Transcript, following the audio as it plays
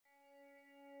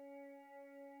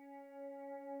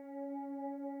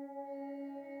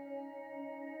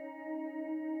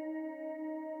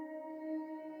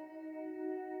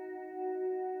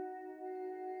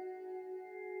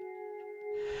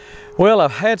Well,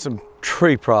 I've had some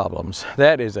tree problems.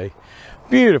 That is a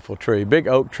beautiful tree, big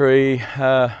oak tree.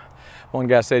 One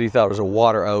guy said he thought it was a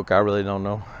water oak. I really don't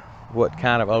know what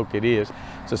kind of oak it is.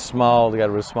 It's a small, they got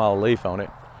a real small leaf on it.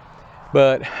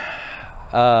 But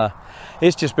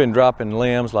it's just been dropping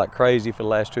limbs like crazy for the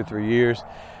last 2 or 3 years.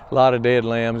 A lot of dead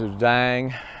limbs. It was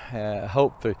dying.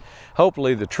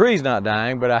 Hopefully the tree's not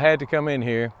dying, but I had to come in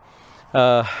here.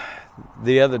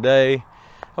 The other day,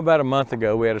 about a month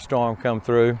ago, we had a storm come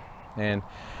through, and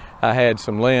I had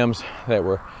some limbs that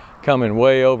were coming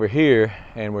way over here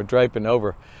and were draping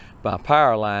over my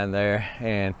power line there,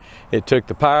 and it took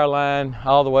the power line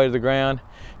all the way to the ground,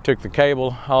 took the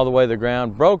cable all the way to the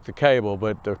ground, broke the cable,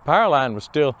 but the power line was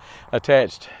still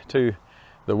attached to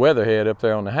the weatherhead up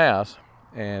there on the house,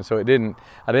 and so I didn't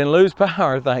lose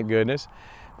power, thank goodness,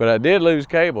 but I did lose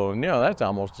cable, and you know, that's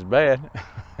almost as bad.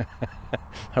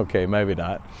 Okay, maybe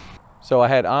not. So I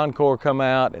had Encore come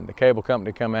out and the cable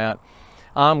company come out.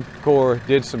 Encore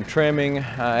did some trimming.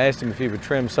 I asked him if he would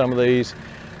trim some of these.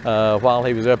 While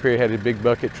he was up here, he had his big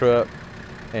bucket truck,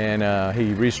 and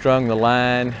he restrung the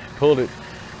line, pulled it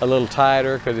a little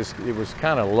tighter because it was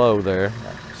kind of low there.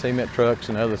 Cement trucks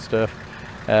and other stuff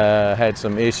had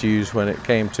some issues when it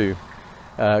came to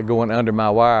going under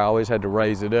my wire. I always had to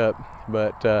raise it up.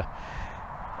 But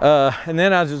and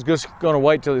then I was just going to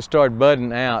wait till it started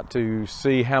budding out to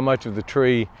see how much of the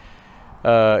tree,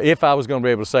 if I was going to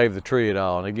be able to save the tree at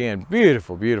all. And again,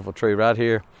 beautiful, beautiful tree right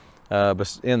here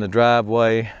in the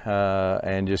driveway,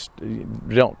 and just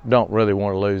don't really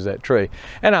want to lose that tree.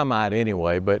 And I might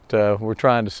anyway, but we're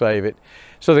trying to save it.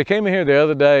 So they came in here the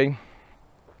other day,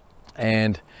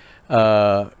 and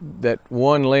that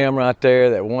one limb right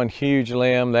there, that one huge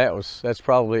limb, that's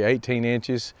probably 18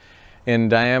 inches in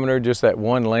diameter, just that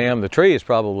one limb. The tree is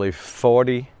probably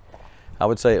 40, I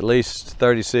would say at least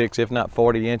 36, if not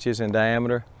 40 inches in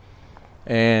diameter.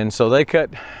 And so they cut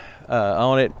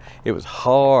on it. It was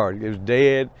hard, it was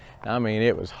dead. I mean,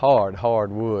 it was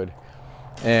hard wood.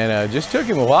 And just took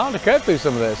him a while to cut through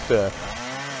some of that stuff.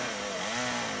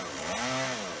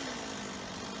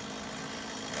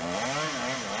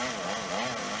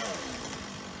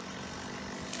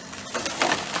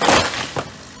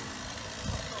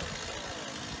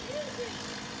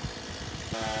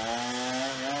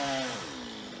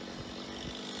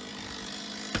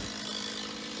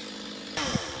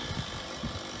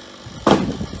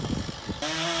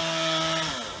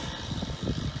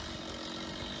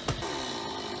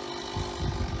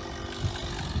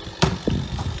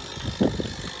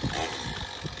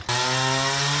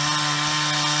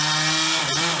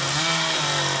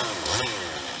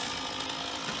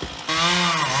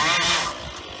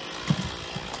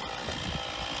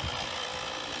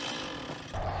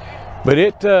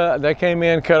 But they came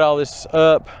in, cut all this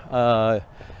up,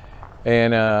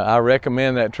 and I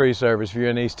recommend that tree service if you're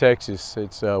in East Texas.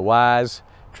 It's Wise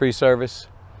Tree Service,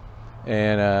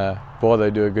 and boy,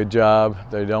 they do a good job.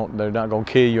 They're not going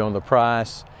to kill you on the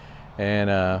price,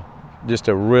 and just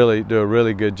do a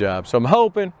really good job. So I'm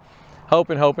hoping,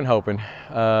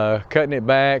 cutting it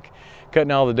back,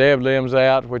 cutting all the dead limbs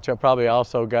out, which I probably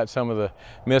also got some of the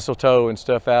mistletoe and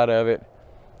stuff out of it.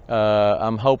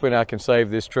 I'm hoping I can save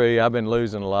this tree. I've been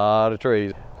losing a lot of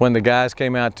trees. When the guys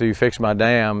came out to fix my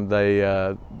dam,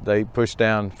 they pushed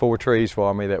down 4 trees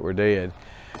for me that were dead,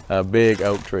 big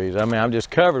oak trees. I mean, I'm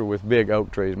just covered with big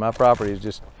oak trees. My property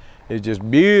is just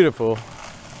beautiful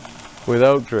with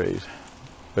oak trees.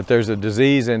 But there's a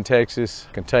disease in Texas,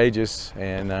 contagious,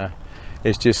 and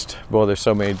it's just, boy, there's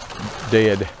so many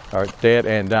dead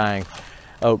and dying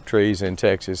oak trees in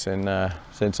Texas. And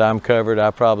since I'm covered,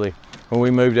 when we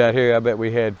moved out here, I bet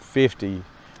we had 50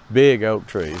 big oak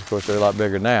trees. Of course, they're a lot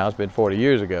bigger now. It's been 40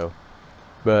 years ago.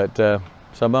 But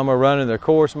some of them are running their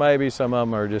course maybe, some of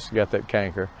them are just got that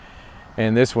canker.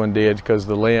 And this one did because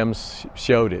the limbs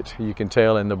showed it. You can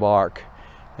tell in the bark.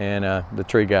 And the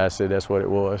tree guy said that's what it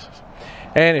was.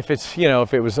 And if it's, you know,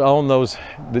 if it was on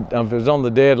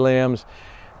the dead limbs,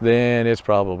 then it's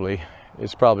probably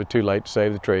too late to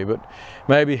save the tree. But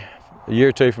maybe a year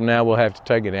or 2 from now, we'll have to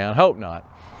take it down. Hope not.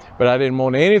 But I didn't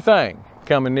want anything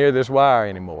coming near this wire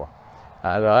anymore.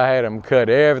 I had them cut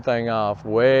everything off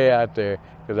way out there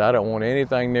because I don't want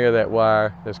anything near that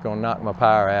wire that's going to knock my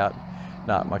power out,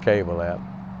 knock my cable out.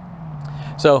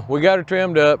 So we got her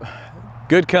trimmed up.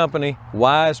 Good company,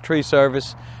 Wise Tree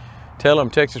Service. Tell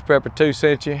them TexasPrepper2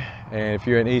 sent you, and if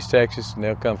you're in East Texas,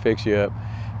 they'll come fix you up,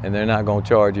 and they're not going to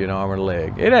charge you an arm or a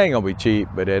leg. It ain't going to be cheap,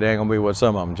 but it ain't going to be what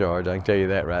some of them charge. I can tell you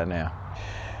that right now.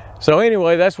 So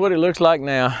anyway, that's what it looks like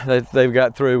now that they've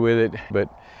got through with it, but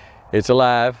it's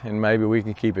alive, and maybe we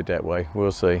can keep it that way.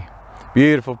 We'll see.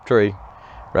 Beautiful tree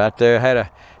right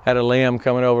there. had a limb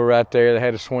coming over right there. They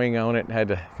had a swing on it, had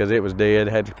to, because it was dead,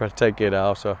 had to take it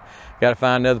off. So got to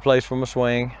find another place for my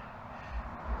swing.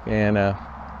 And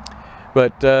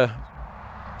but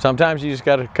sometimes you just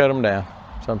got to cut them down.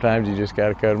 Sometimes you just got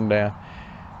to cut them down.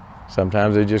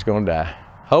 Sometimes they're just going to die.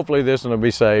 Hopefully this one will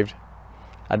be saved.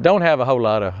 I don't have a whole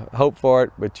lot of hope for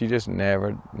it, but you just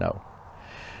never know.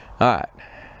 All right,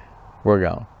 we're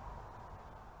gone.